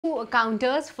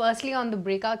counters, firstly on the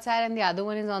breakout side and the other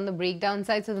one is on the breakdown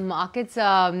side. So the markets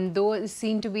though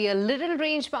seem to be a little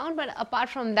range bound, but apart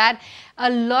from that, a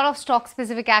lot of stock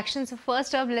specific action. So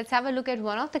first up, let's have a look at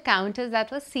one of the counters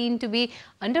that was seen to be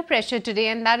under pressure today,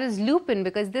 and that is Lupin,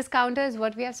 because this counter is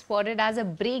what we have spotted as a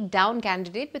breakdown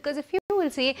candidate. Because if you will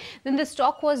say, then the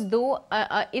stock was though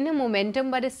in a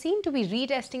momentum, but is seen to be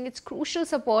retesting its crucial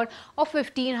support of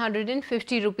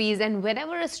 1550 rupees, and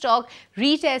whenever a stock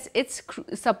retests its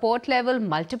support level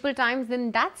multiple times, then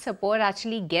that support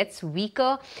actually gets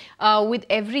weaker with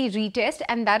every retest,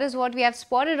 and that is what we have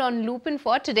spotted on Lupin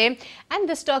for today. And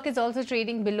the stock is also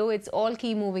trading below its all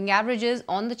key moving averages.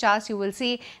 On the charts, you will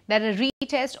see that a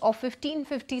retest of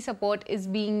 1550 support is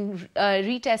being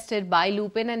retested by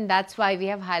Lupin, and that's why we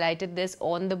have highlighted this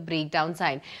on the breakdown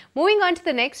side. Moving on to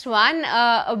the next one,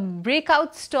 a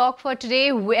breakout stock for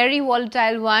today, very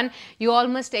volatile one, you all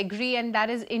must agree, and that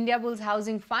is Indiabulls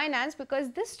Housing Finance, because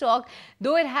this stock,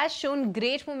 though it has shown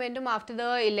great momentum after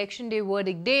the election day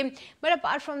verdict day, but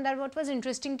apart from that, what was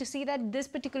interesting to see that this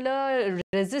particular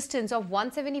resistance of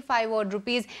 175 odd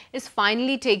rupees is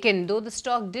finally taken. Though the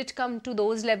stock did come to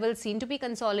those levels, seem to be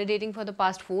consolidating for the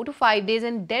past 4 to 5 days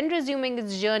and then resuming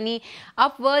its journey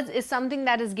upwards is something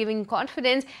that is giving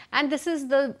confidence. And this is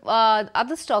the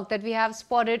other stock that we have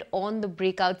spotted on the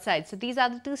breakout side. So these are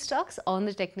the two stocks on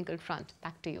the technical front.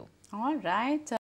 Back to you. All right.